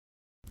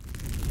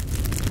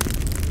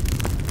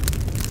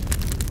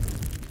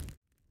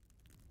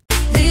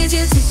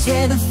just to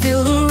share the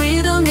feel, the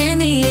rhythm in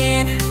the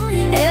air.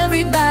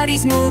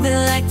 Everybody's moving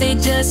like they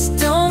just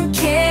don't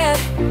care.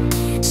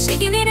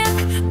 Shaking it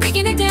up,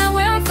 breaking it down,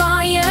 we're on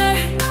fire.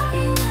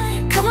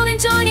 Come on and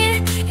join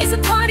it, it's a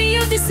party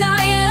you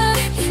desire.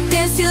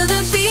 Dance till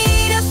the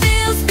beat of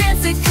feels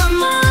fancy,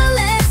 come on,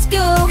 let's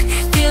go.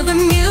 Feel the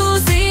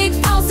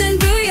music pulsing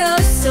through your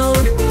soul.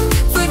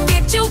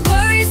 Forget your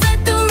worries,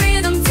 let the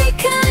rhythm take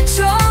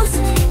control.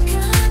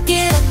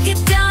 Get up,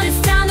 get down,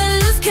 it's time to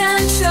lose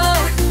control.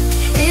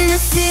 In the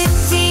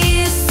city,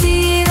 you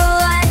see the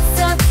lights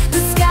up, the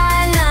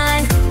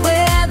skyline,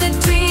 where the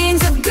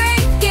dreams of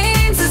great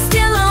games are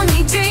still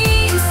only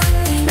dreams.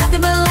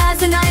 Nothing but lies,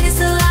 the night is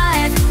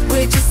alive.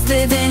 We're just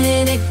living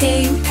in a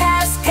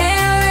GamePass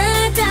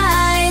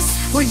paradise.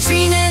 We're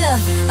dreaming of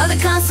other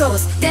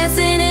consoles,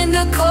 dancing in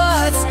the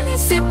courts,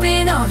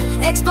 sipping on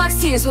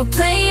Xbox tears, we're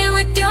playing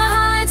with your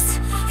hearts.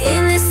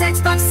 In this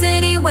Xbox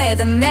city where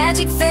the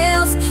magic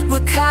fails,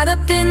 we're caught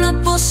up in the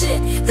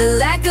bullshit, the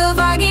lack of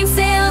our game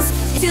sales.